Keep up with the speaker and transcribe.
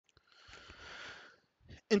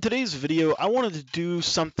In today's video, I wanted to do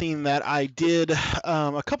something that I did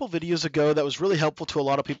a couple videos ago that was really helpful to a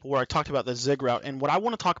lot of people where I talked about the zig route. And what I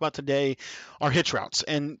want to talk about today are hitch routes.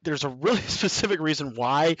 And there's a really specific reason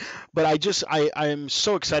why, but I am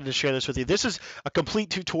so excited to share this with you. This is a complete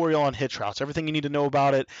tutorial on hitch routes, everything you need to know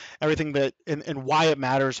about it, everything that and why it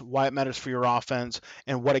matters for your offense,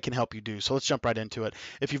 and what it can help you do. So let's jump right into it.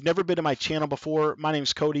 If you've never been to my channel before, my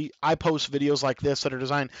name's Cody. I post videos like this that are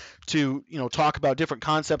designed to talk about different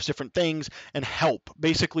concepts, different things, and help.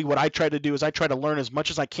 Basically, what I try to do is I try to learn as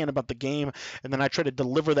much as I can about the game, and then I try to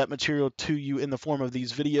deliver that material to you in the form of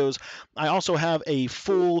these videos. I also have a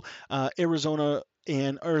full Arizona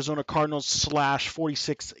Cardinals /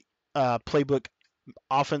 46 playbook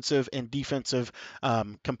offensive and defensive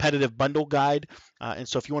competitive bundle guide. And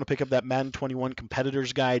so if you want to pick up that Madden 21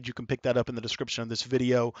 competitors guide, you can pick that up in the description of this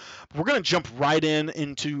video. We're going to jump right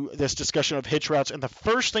into this discussion of hitch routes. And the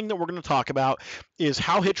first thing that we're going to talk about is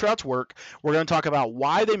how hitch routes work. We're going to talk about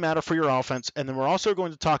why they matter for your offense. And then we're also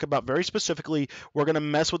going to talk about, very specifically, we're going to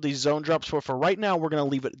mess with these zone drops. But for right now, we're going to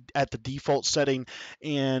leave it at the default setting,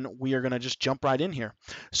 and we are going to just jump right in here.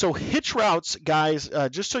 So hitch routes, guys,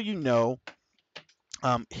 just so you know,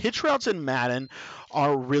 hitch routes in Madden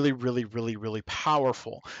are really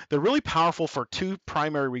powerful. They're really powerful for two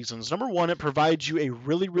primary reasons. Number one, it provides you a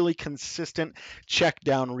really consistent check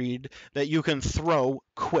down read that you can throw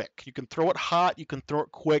quick. You can throw it hot, you can throw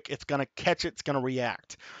it quick. It's going to catch it, it's going to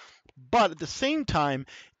react. But at the same time,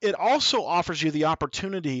 it also offers you the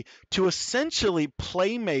opportunity to essentially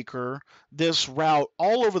playmaker this route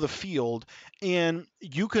all over the field, and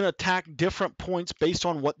you can attack different points based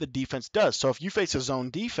on what the defense does. So if you face a zone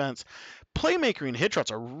defense, playmaker and hitch routes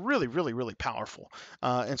are really powerful.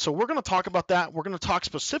 And so we're going to talk about that. We're going to talk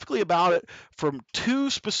specifically about it from two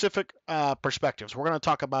specific perspectives. We're going to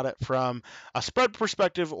talk about it from a spread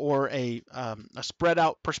perspective or a spread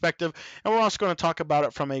out perspective, and we're also going to talk about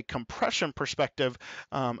it from a compression perspective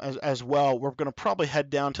as well. We're going to probably head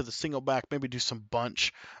down to the single back, maybe do some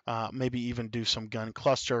bunch, maybe even do some gun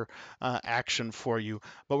cluster action for you.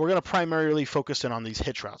 But we're going to primarily focus in on these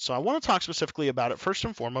hitch routes. So I want to talk specifically about it first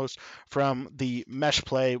and foremost from the mesh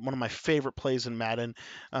play, one of my favorite plays in Madden,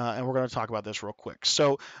 and we're going to talk about this real quick.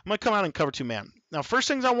 So I'm going to come out and cover two man. Now, first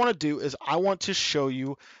things I want to do is I want to show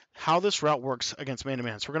you how this route works against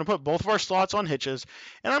man-to-man. So we're going to put both of our slots on hitches,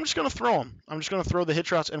 and I'm just going to throw them. I'm just going to throw the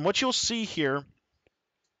hitch routes, and what you'll see here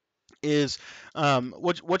is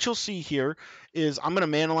what you'll see here is I'm going to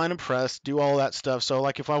man align and press, do all that stuff. So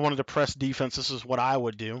like if I wanted to press defense, this is what I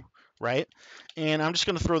would do, right? And I'm just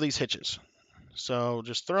going to throw these hitches. So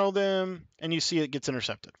just throw them, and you see it gets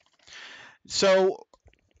intercepted. So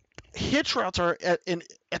hitch routes are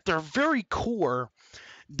at their very core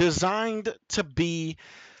designed to be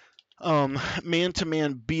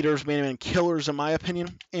man-to-man beaters, man-to-man killers, in my opinion.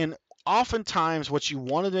 And oftentimes what you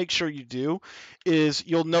want to make sure you do is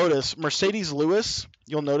you'll notice Mercedes Lewis,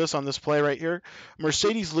 you'll notice on this play right here,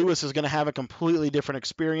 Mercedes Lewis is going to have a completely different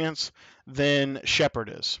experience than Shepard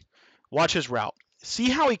is. Watch his route. See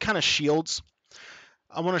how he kind of shields?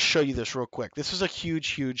 I want to show you this real quick. This is a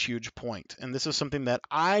huge point, and this is something that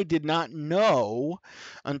I did not know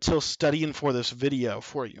until studying for this video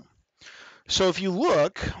for you. So if you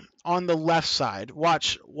look on the left side,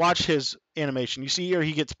 watch his animation. You see here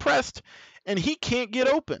he gets pressed, and he can't get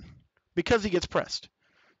open because he gets pressed.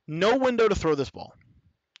 No window to throw this ball.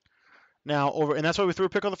 Now and that's why we threw a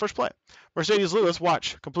pick on the first play. Mercedes Lewis,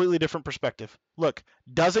 watch, completely different perspective. Look,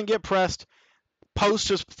 doesn't get pressed, posts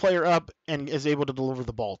his player up, and is able to deliver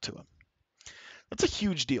the ball to him. That's a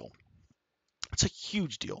huge deal. It's a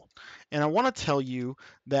huge deal. And I want to tell you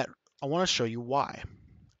that I want to show you why.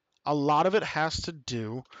 A lot of it has to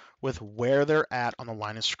do with where they're at on the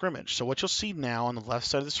line of scrimmage. So what you'll see now on the left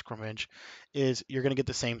side of the scrimmage is you're going to get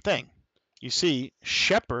the same thing. You see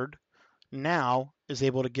Shepard now is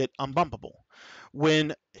able to get unbumpable.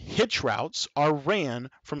 When hitch routes are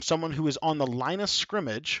ran from someone who is on the line of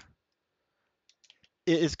scrimmage,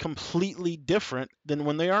 it is completely different than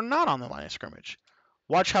when they are not on the line of scrimmage.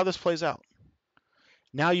 Watch how this plays out.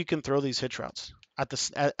 Now you can throw these hitch routes.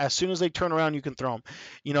 As soon as they turn around, you can throw them.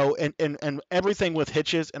 And everything with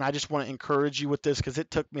hitches, and I just want to encourage you with this because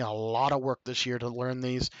it took me a lot of work this year to learn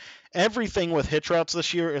these. Everything with hitch routes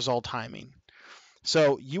this year is all timing.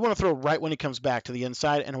 So you want to throw right when he comes back to the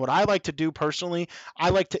inside. And what I like to do personally, I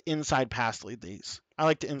like to inside pass lead these.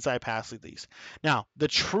 Now, the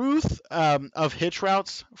truth of hitch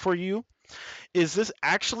routes for you is this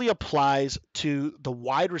actually applies to the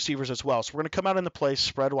wide receivers as well. So we're going to come out in the play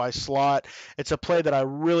spread-wise slot. It's a play that I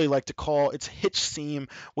really like to call. It's hitch seam.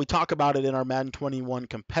 We talk about it in our Madden 21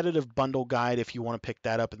 competitive bundle guide if you want to pick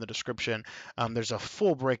that up in the description. There's a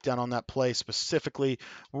full breakdown on that play specifically.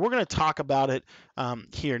 We're going to talk about it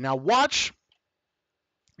here. Now watch.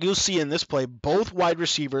 You'll see in this play, both wide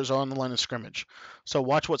receivers are on the line of scrimmage. So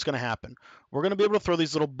watch what's going to happen. We're going to be able to throw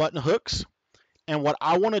these little button hooks. And what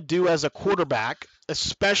I want to do as a quarterback,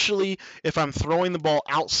 especially if I'm throwing the ball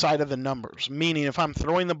outside of the numbers, meaning if I'm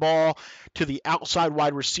throwing the ball to the outside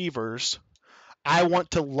wide receivers, I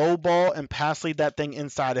want to low ball and pass lead that thing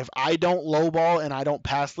inside. If I don't low ball and I don't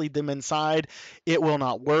pass lead them inside, it will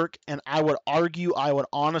not work. And I would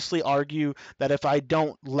honestly argue that if I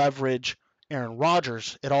don't leverage Aaron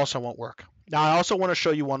Rodgers, it also won't work. Now, I also want to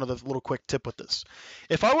show you one other little quick tip with this.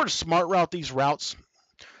 If I were to smart route these routes,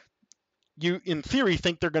 you, in theory,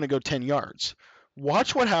 think they're going to go 10 yards.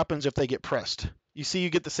 Watch what happens if they get pressed. You see you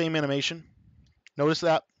get the same animation? Notice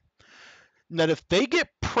that? That if they get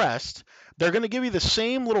pressed, they're going to give you the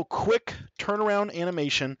same little quick turnaround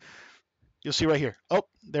animation. You'll see right here. Oh,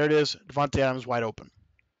 there it is. Devontae Adams wide open.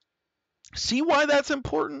 See why that's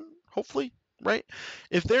important? Hopefully, right?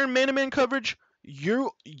 If they're in man-to-man coverage,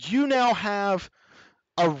 you now have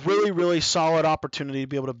a really, really solid opportunity to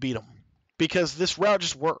be able to beat them because this route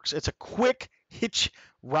just works. It's a quick hitch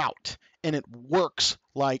route, and it works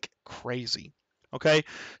like crazy. Okay,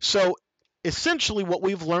 so essentially what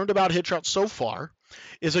we've learned about hitch routes so far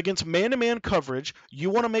is against man-to-man coverage, you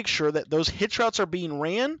want to make sure that those hitch routes are being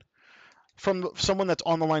ran from someone that's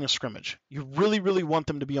on the line of scrimmage. You really, really want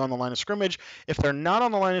them to be on the line of scrimmage. If they're not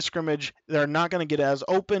on the line of scrimmage, they're not going to get as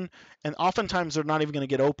open, and oftentimes they're not even going to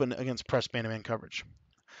get open against press man-to-man coverage.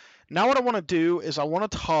 Now what I want to do is I want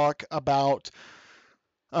to talk about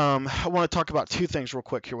two things real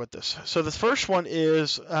quick here with this. So the first one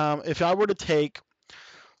is if I were to take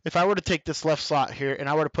this left slot here and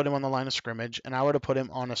I were to put him on the line of scrimmage and I were to put him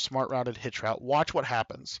on a smart routed hitch route, watch what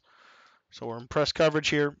happens. So we're in press coverage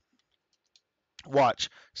here. Watch.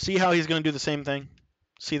 See how he's going to do the same thing?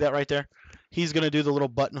 See that right there? He's going to do the little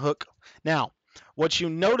button hook. Now, what you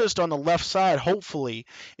noticed on the left side, hopefully,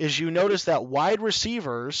 is you notice that wide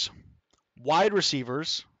receivers,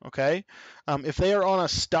 okay, if they are on a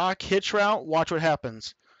stock hitch route, watch what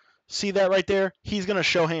happens. See that right there? He's going to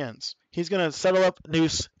show hands. He's going to settle up,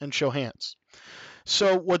 noose, and show hands.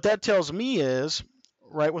 So what that tells me is,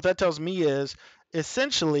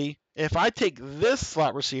 essentially, if I take this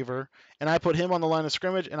slot receiver and I put him on the line of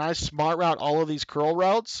scrimmage and I smart route all of these curl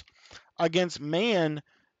routes against man,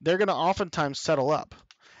 they're going to oftentimes settle up.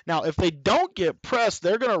 Now, if they don't get pressed,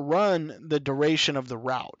 they're going to run the duration of the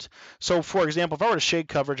route. So, for example, if I were to shade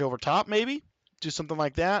coverage over top, maybe, do something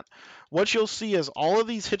like that, what you'll see is all of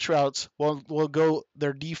these hitch routes will go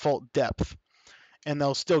their default depth, and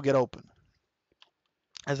they'll still get open.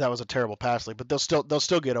 As that was a terrible pass lead, but they'll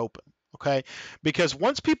still get open, okay? Because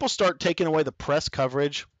once people start taking away the press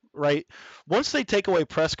coverage, right? Once they take away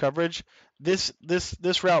press coverage, this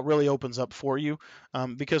route really opens up for you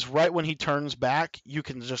because right when he turns back, you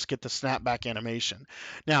can just get the snapback animation.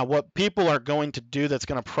 Now, what people are going to do that's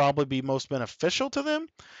going to probably be most beneficial to them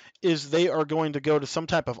is they are going to go to some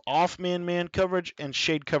type of off man coverage and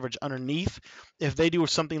shade coverage underneath. If they do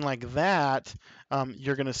something like that,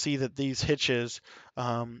 you're going to see that these hitches,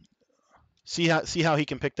 see how he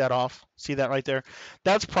can pick that off? See that right there?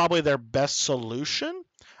 That's probably their best solution.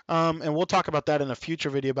 And we'll talk about that in a future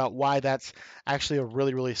video about why that's actually a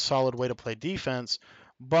really, really solid way to play defense.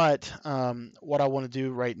 But what I want to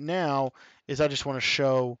do right now is I just want to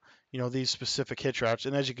show these specific hitch routes.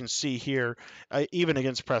 And as you can see here, even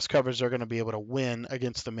against press coverage, they're going to be able to win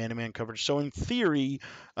against the man-to-man coverage. So in theory,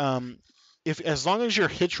 as long as your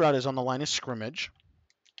hitch route is on the line of scrimmage,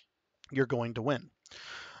 you're going to win.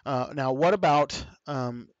 Now, what about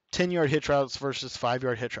 10-yard hitch routes versus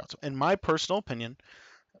 5-yard hitch routes? In my personal opinion,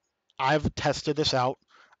 I've tested this out.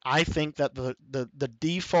 I think that the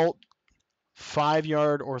default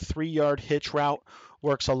 5-yard or 3-yard hitch route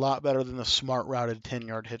works a lot better than the smart routed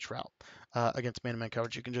 10-yard hitch route against man-to-man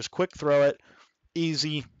coverage. You can just quick throw it,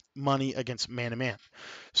 easy money against man-to-man.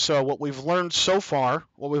 So what we've learned so far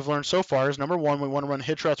is number one, we want to run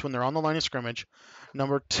hitch routes when they're on the line of scrimmage.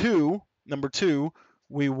 Number two,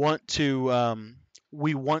 we want to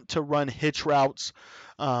run hitch routes.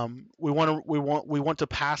 We want to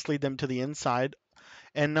pass lead them to the inside.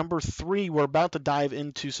 And number three, we're about to dive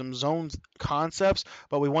into some zone concepts,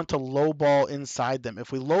 but we want to low ball inside them.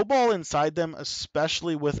 If we low ball inside them,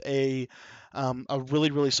 especially with a a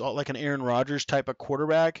really solid, like an Aaron Rodgers type of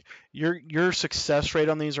quarterback, your success rate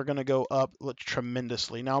on these are going to go up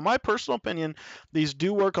tremendously. Now, in my personal opinion, these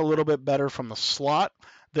do work a little bit better from the slot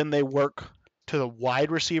than they work to the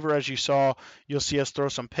wide receiver. As you saw, you'll see us throw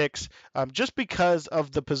some picks just because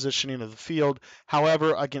of the positioning of the field.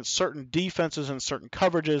 However, against certain defenses and certain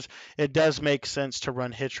coverages, it does make sense to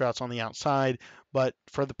run hitch routes on the outside. But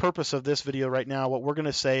for the purpose of this video right now, what we're going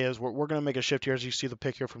to say is we're going to make a shift here. As you see the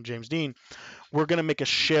pick here from James Dean, we're going to make a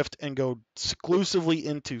shift and go exclusively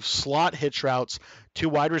into slot hitch routes to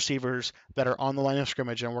wide receivers that are on the line of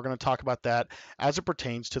scrimmage. And we're going to talk about that as it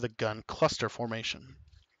pertains to the gun cluster formation.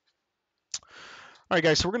 All right,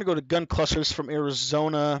 guys, so we're going to go to gun clusters from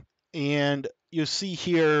Arizona. And you see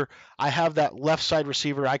here, I have that left side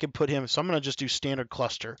receiver. I can put him, so I'm going to just do standard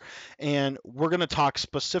cluster. And we're going to talk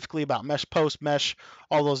specifically about mesh post, mesh,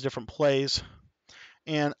 all those different plays.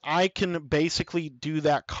 And I can basically do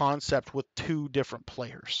that concept with two different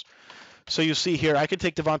players. So you see here, I could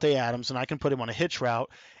take Davante Adams and I can put him on a hitch route.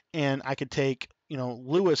 And I could take,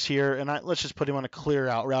 Lewis here, and let's just put him on a clear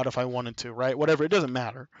out route if I wanted to, right? Whatever, it doesn't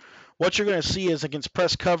matter. What you're going to see is against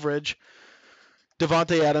press coverage,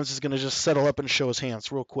 Davante Adams is going to just settle up and show his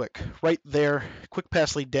hands real quick. Right there, quick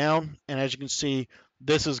pass lead down, and as you can see,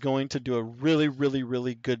 this is going to do a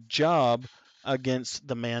really good job against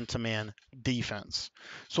the man-to-man defense.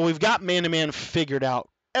 So we've got man-to-man figured out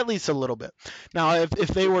at least a little bit. Now, if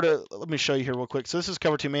they were to, let me show you here real quick. So this is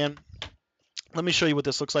cover two man. Let me show you what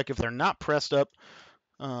this looks like if they're not pressed up.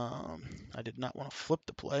 I did not want to flip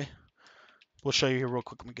the play. We'll show you here real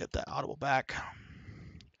quick when we get that audible back.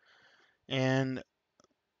 And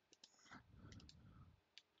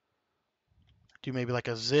do maybe like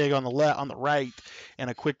a zig on the left, on the right, and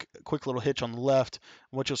a quick little hitch on the left.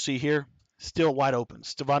 And what you'll see here, still wide open.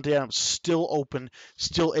 Davante Adams still open,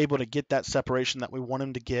 still able to get that separation that we want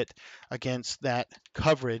him to get against that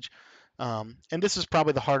coverage. And this is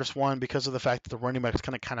probably the hardest one because of the fact that the running back is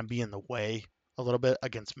going to kind of be in the way a little bit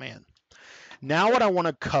against man. Now what I want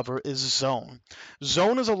to cover is zone.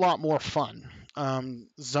 Zone is a lot more fun.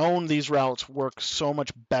 Zone, these routes work so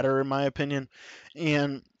much better in my opinion.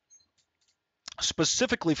 And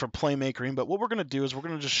specifically for playmaking, but what we're going to do is we're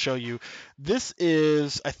going to just show you. This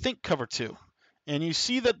is, I think, cover two. And you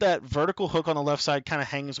see that vertical hook on the left side kind of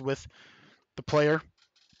hangs with the player.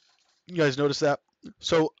 You guys notice that?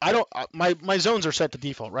 So I don't, my zones are set to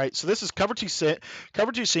default, right? So this is cover two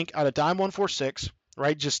sync out of dime 146,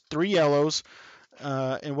 right? Just 3 yellows.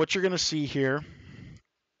 And what you're going to see here,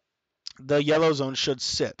 the yellow zone should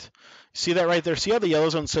sit. See that right there? See how the yellow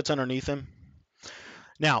zone sits underneath him?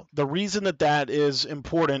 Now, the reason that is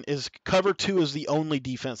important is cover two is the only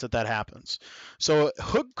defense that happens. So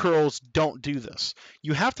hook curls don't do this.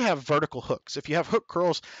 You have to have vertical hooks. If you have hook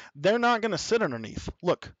curls, they're not going to sit underneath.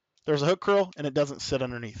 Look, there's a hook curl and it doesn't sit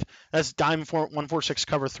underneath. That's dime 146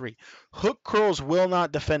 cover three. Hook curls will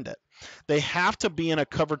not defend it. They have to be in a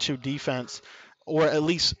cover two defense or at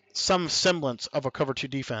least some semblance of a cover two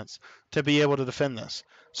defense to be able to defend this.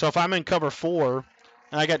 So if I'm in cover four,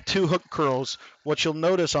 and I got 2 hook curls, what you'll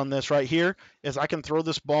notice on this right here is I can throw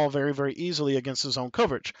this ball very easily against the zone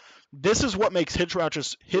coverage. This is what makes hitch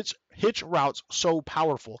routes so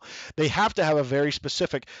powerful. They have to have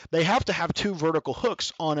they have to have 2 vertical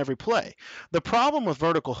hooks on every play. The problem with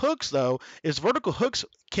vertical hooks, though, is vertical hooks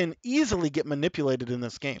can easily get manipulated in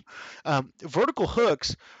this game. Vertical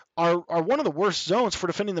hooks are one of the worst zones for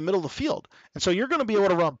defending the middle of the field. And so you're going to be able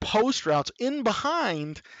to run post routes in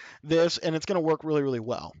behind this, and it's going to work really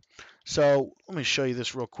well. So let me show you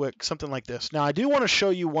this real quick, something like this. Now, I do want to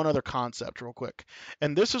show you one other concept real quick,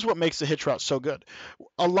 and this is what makes the hitch route so good.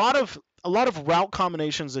 A lot of route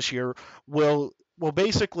combinations this year will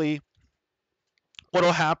basically, what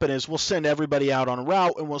will happen is we'll send everybody out on a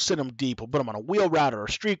route and we'll send them deep. We'll put them on a wheel route or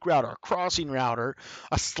a streak route or a crossing route or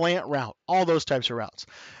a slant route, all those types of routes.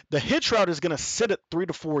 The hitch route is going to sit at 3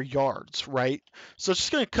 to 4 yards, right? So it's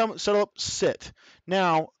just going to come, settle up, sit.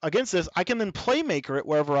 Now, against this, I can then playmaker it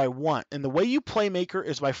wherever I want. And the way you playmaker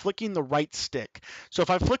is by flicking the right stick. So if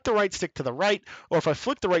I flick the right stick to the right or if I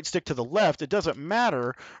flick the right stick to the left, it doesn't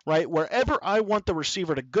matter, right? Wherever I want the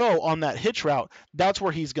receiver to go on that hitch route, that's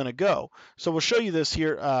where he's going to go. So we'll show you this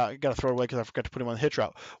here. I got to throw it away because I forgot to put him on the hitch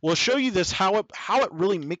route. We'll show you this, how it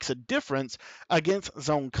really makes a difference against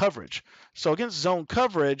zone coverage. So against zone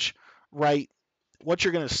coverage, right, what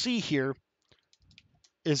you're going to see here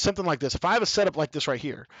is something like this. If I have a setup like this right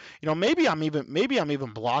here, maybe I'm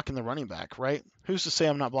even blocking the running back, right? Who's to say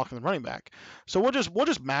I'm not blocking the running back? So we'll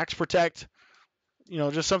just max protect,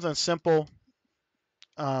 just something simple.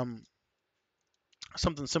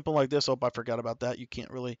 Something simple like this. Oh, I forgot about that. You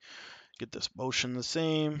can't really get this motion the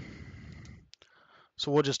same.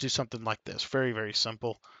 So we'll just do something like this. Very, very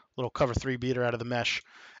simple. Little cover 3 beater out of the mesh.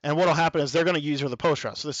 And what will happen is they're going to use her the post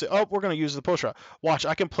route. So they say, oh, we're going to use the post route. Watch,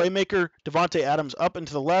 I can playmaker Devontae Adams up and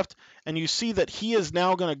to the left, and you see that he is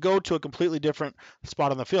now going to go to a completely different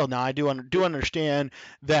spot on the field. Now, I do understand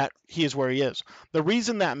that he is where he is. The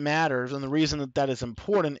reason that matters and the reason that that is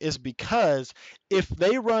important is because if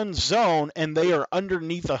they run zone and they are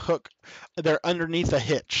underneath a hook, they're underneath a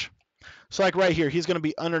hitch. So like right here, he's going to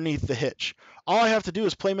be underneath the hitch. All I have to do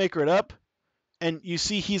is playmaker it up, and you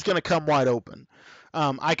see he's going to come wide open.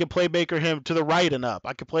 I can playmaker him to the right and up.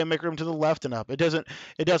 I can playmaker him to the left and up. It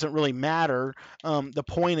doesn't really matter. The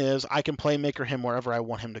point is I can playmaker him wherever I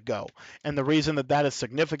want him to go. And the reason that that is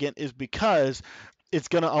significant is because it's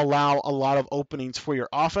going to allow a lot of openings for your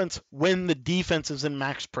offense when the defense is in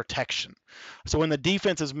max protection. So when the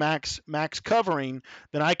defense is max covering,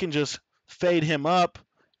 then I can just fade him up,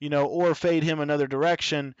 or fade him another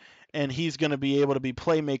direction, and he's going to be able to be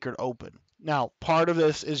playmakered open. Now, part of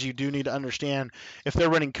this is you do need to understand if they're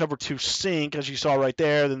running cover 2 sink, as you saw right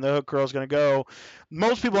there, then the hook curl is going to go.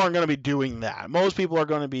 Most people aren't going to be doing that. Most people are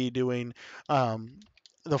going to be doing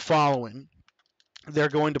the following. They're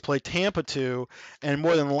going to play Tampa 2, and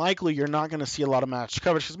more than likely you're not going to see a lot of match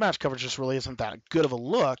coverage because match coverage just really isn't that good of a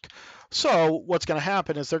look. So what's going to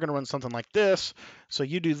happen is they're going to run something like this. So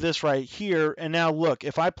you do this right here, and now look,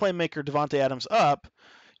 if I playmaker Devontae Adams up,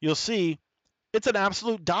 you'll see it's an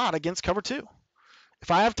absolute dot against cover 2.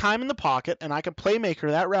 If I have time in the pocket and I can playmaker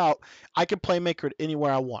that route, I can playmaker it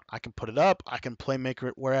anywhere I want. I can put it up. I can playmaker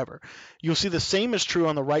it wherever. You'll see the same is true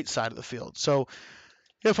on the right side of the field. So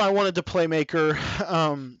if I wanted to playmaker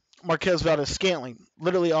Marquez Valdes-Scantling,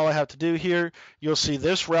 literally all I have to do here, you'll see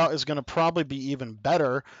this route is going to probably be even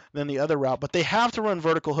better than the other route, but they have to run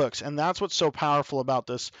vertical hooks, and that's what's so powerful about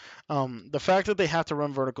this. The fact that they have to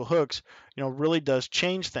run vertical hooks, really does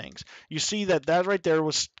change things. You see that right there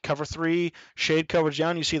was cover 3, shade coverage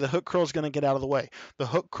down. You see the hook curl is going to get out of the way. The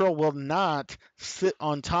hook curl will not sit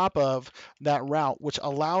on top of that route, which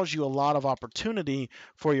allows you a lot of opportunity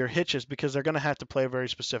for your hitches because they're going to have to play a very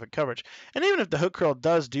specific coverage. And even if the hook curl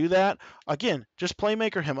does do that, again, just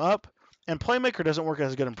playmaker him up. And playmaker doesn't work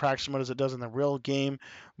as good in practice mode as it does in the real game.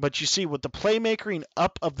 But you see, with the playmakering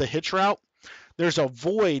up of the hitch route, there's a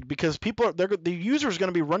void because the user is going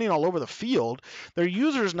to be running all over the field. Their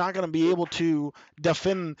user is not going to be able to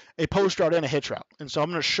defend a post route and a hitch route. And so I'm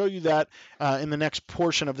going to show you that in the next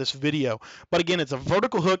portion of this video. But again, it's a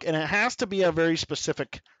vertical hook, and it has to be a very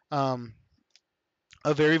specific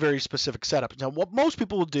very specific setup. Now, what most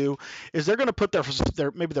people will do is they're going to put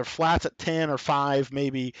maybe their flats at 10 or 5,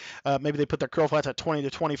 maybe they put their curl flats at 20 to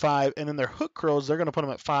 25, and then their hook curls they're going to put them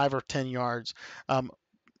at 5 or 10 yards.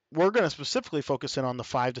 We're going to specifically focus in on the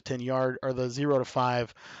 5 to 10 yard or the 0 to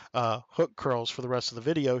 5 hook curls for the rest of the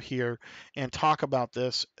video here and talk about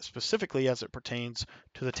this specifically as it pertains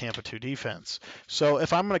to the Tampa 2 defense. So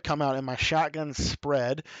if I'm going to come out in my shotgun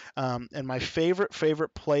spread, and my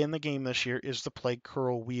favorite play in the game this year is the play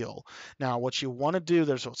curl wheel. Now what you want to do,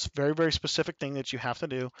 there's a very, very specific thing that you have to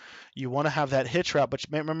do. You want to have that hitch route, but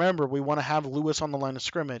remember, we want to have Lewis on the line of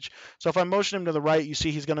scrimmage. So if I motion him to the right, you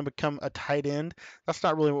see he's going to become a tight end. That's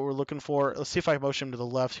not really what we're looking for. Let's see if I motion him to the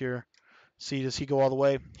left here. See, does he go all the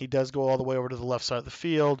way? He does go all the way over to the left side of the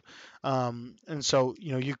field. And so,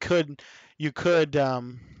 you could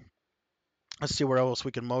let's see where else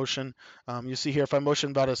we can motion. You see here, if I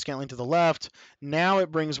motion Valdes-Scantling to the left, now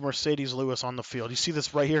it brings Mercedes Lewis on the field. You see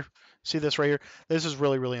this right here? See this right here? This is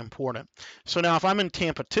really, really important. So now if I'm in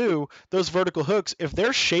Tampa 2, those vertical hooks, if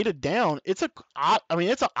they're shaded down, it's an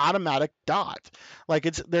automatic dot.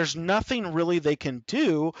 There's nothing really they can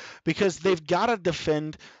do because they've got to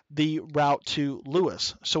defend the route to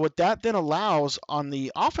Lewis. So what that then allows on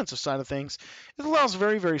the offensive side of things, it allows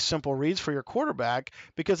very, very simple reads for your quarterback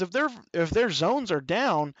because if their zones are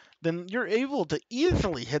down, then you're able to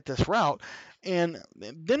easily hit this route. And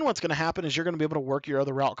then what's going to happen is you're going to be able to work your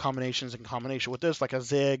other route combinations in combination with this, like a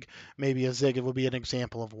zig, maybe a zig. It would be an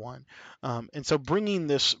example of one. And so bringing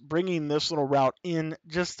this little route in,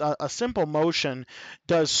 just a simple motion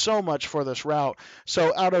does so much for this route.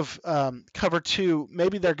 So out of cover 2,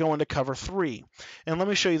 maybe they're going to cover 3. And let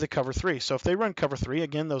me show you the cover 3. So if they run cover 3,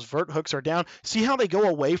 again, those vert hooks are down. See how they go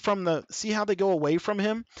away from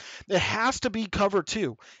him? It has to be cover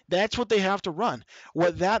 2. That's what they have to run.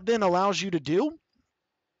 What that then allows you to do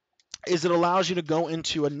is it allows you to go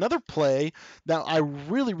into another play that I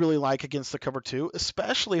really, really like against the cover two,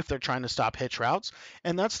 especially if they're trying to stop hitch routes,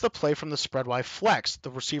 and that's the play from the spread Y flex.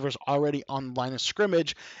 The receiver's already on the line of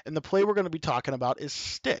scrimmage, and the play we're going to be talking about is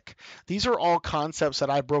stick. These are all concepts that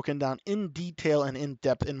I've broken down in detail and in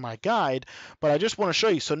depth in my guide, but I just want to show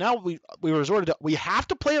you. So now we have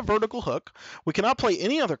to play a vertical hook. We cannot play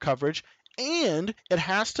any other coverage, and it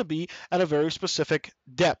has to be at a very specific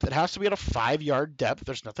depth. It has to be at a 5-yard depth.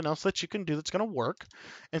 There's nothing else that you can do that's going to work.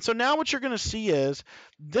 And so now what you're going to see is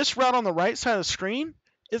this route on the right side of the screen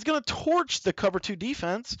is going to torch the cover two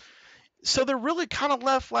defense. So they're really kind of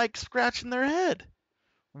left like scratching their head.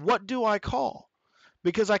 What do I call?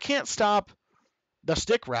 Because I can't stop the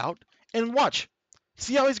stick route. And watch.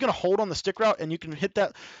 See how he's going to hold on the stick route and you can hit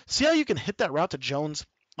that. See how you can hit that route to Jones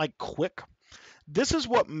like quick? This is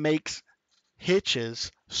what makes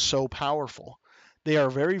hitches so powerful. They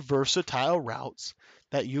are very versatile routes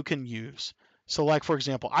that you can use. So like for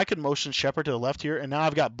example, I could motion Shepard to the left here, and now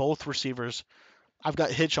I've got both receivers. I've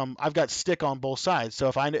got stick on both sides. So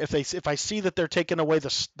if I see that they're taking away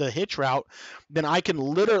the hitch route, then I can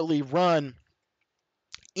literally run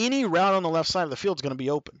any route on the left side of the field is going to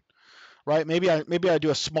be open, right? Maybe I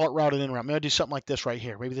do a smart route and in route. Maybe I do something like this right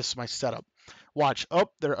here. Maybe this is my setup. Watch. Oh,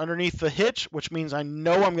 they're underneath the hitch, which means I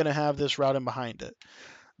know I'm going to have this route in behind it.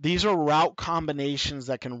 These are route combinations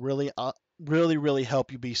that can really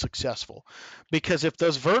help you be successful. Because if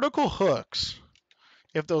those vertical hooks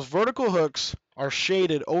are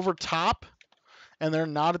shaded over top and they're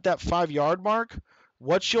not at that 5-yard mark,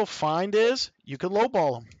 what you'll find is you can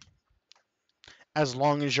lowball them as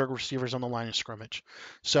long as your receiver's on the line of scrimmage.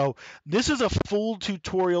 So this is a full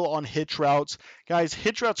tutorial on hitch routes. Guys,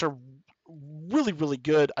 hitch routes are really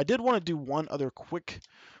good. I did want to do one other quick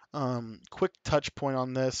touch point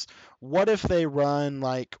on this. What if they run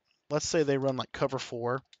like, let's say they run like cover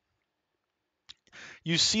 4.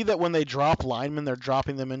 You see that when they drop linemen, they're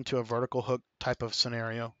dropping them into a vertical hook type of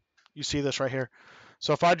scenario. You see this right here.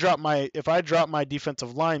 So if I drop my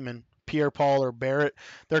defensive lineman, Pierre Paul or Barrett,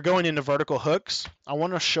 they're going into vertical hooks. I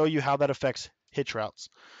want to show you how that affects hitch routes.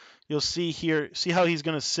 You'll see here, see how he's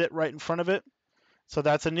going to sit right in front of it. So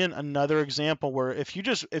that's another example where if you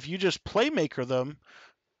just playmaker them,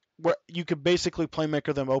 where you could basically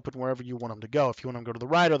playmaker them open wherever you want them to go. If you want them to go to the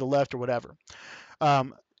right or the left or whatever.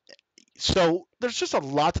 So there's just a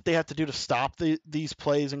lot that they have to do to stop these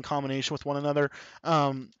plays in combination with one another,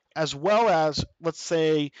 as well as let's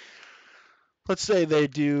say they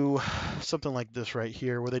do something like this right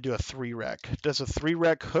here where they do a 3-rec. Does a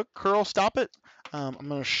 3-rec hook curl stop it? I'm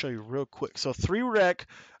going to show you real quick. So 3-rec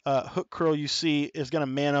hook curl you see is going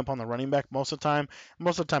to man up on the running back most of the time.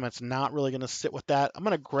 Most of the time it's not really going to sit with that. I'm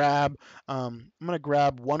going to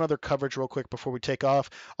grab one other coverage real quick before we take off.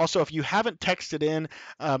 Also, if you haven't texted in,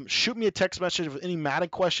 shoot me a text message with any Madden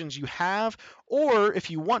questions you have, or if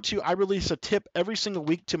you want to, I release a tip every single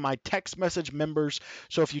week to my text message members.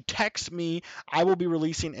 So if you text me, I will be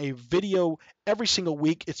releasing a video every single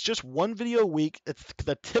week. It's just one video a week. It's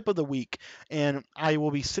the tip of the week, and I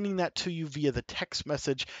will be sending that to you via the text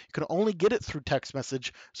message. You can only get it through text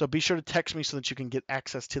message, so be sure to text me so that you can get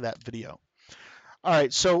access to that video. All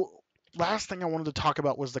right, so last thing I wanted to talk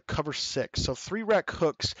about was the cover 6. So 3-rec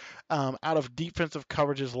hooks out of defensive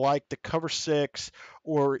coverages like the cover 6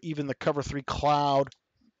 or even the cover 3 cloud.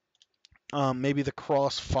 Maybe the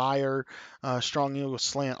crossfire, strong eagle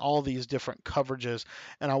slant, all these different coverages.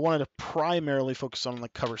 And I wanted to primarily focus on the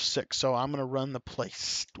cover 6. So I'm going to run the play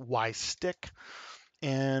Y stick.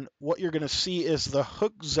 And what you're going to see is the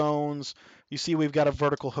hook zones. You see we've got a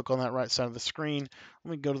vertical hook on that right side of the screen.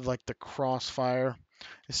 Let me go to like the crossfire.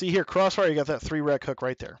 You see here, crossfire, you got that 3-rec hook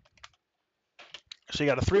right there. So you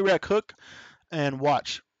got a 3-rec hook, and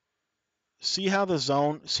watch. See how the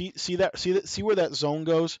zone, see where that zone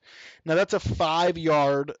goes? Now that's a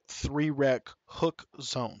 5-yard 3-rec hook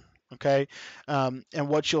zone, okay? And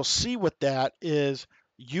what you'll see with that is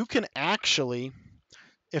you can actually,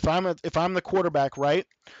 if I'm the quarterback, right?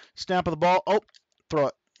 Snap of the ball, oh, throw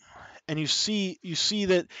it. And you see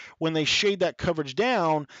that when they shade that coverage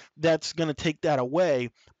down, that's going to take that away.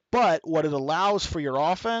 But what it allows for your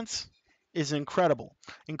offense is incredible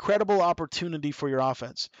opportunity for your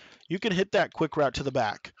offense. You can hit that quick route to the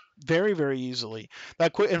back very easily.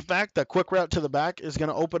 In fact, that quick route to the back is going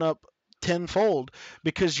to open up tenfold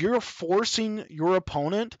because you're forcing your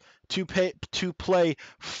opponent to play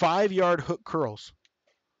 5-yard hook curls.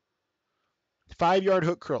 5-yard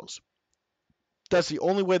hook curls. That's the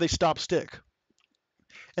only way they stop stick.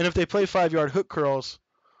 And if they play 5-yard hook curls,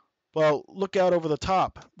 well, look out over the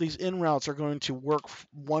top. These in routes are going to work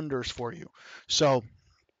wonders for you. So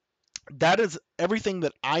That is everything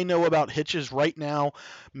that I know about hitches right now.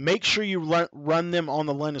 Make sure you run them on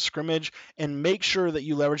the line of scrimmage and make sure that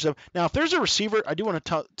you leverage them. Now, if there's a receiver, I do want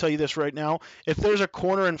to tell you this right now. If there's a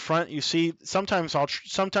corner in front, you see, sometimes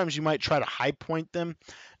you might try to high point them.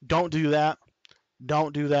 Don't do that.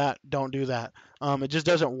 Don't do that. Don't do that. It just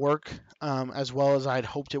doesn't work as well as I'd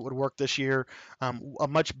hoped it would work this year. A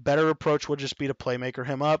much better approach would just be to playmaker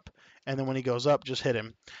him up, and then when he goes up, just hit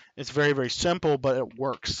him. It's very, very simple, but it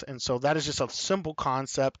works. And so that is just a simple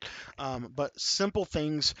concept. But simple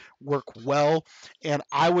things work well. And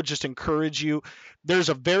I would just encourage you. There's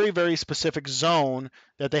a very, very specific zone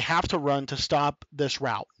that they have to run to stop this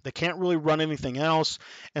route. They can't really run anything else.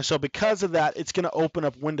 And so because of that, it's going to open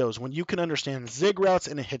up windows when you can understand zig routes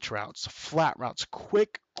and hitch routes, flat routes,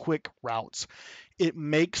 quick routes. It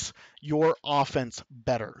makes your offense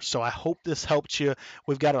better. So I hope this helped you.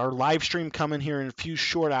 We've got our live stream coming here in a few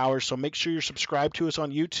short hours. So make sure you're subscribed to us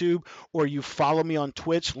on YouTube or you follow me on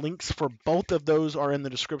Twitch. Links for both of those are in the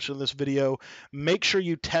description of this video. Make sure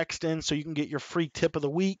you text in so you can get your free tip of the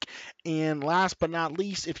week. And last but not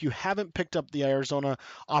least, if you haven't picked up the Arizona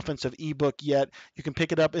offensive ebook yet, you can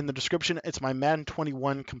pick it up in the description. It's my Madden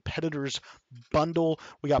 21 competitors bundle.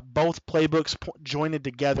 We got both playbooks joined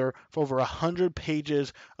together for over 100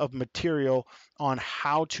 pages of material on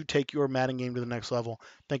how to take your Madden game to the next level.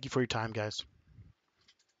 Thank you for your time, guys.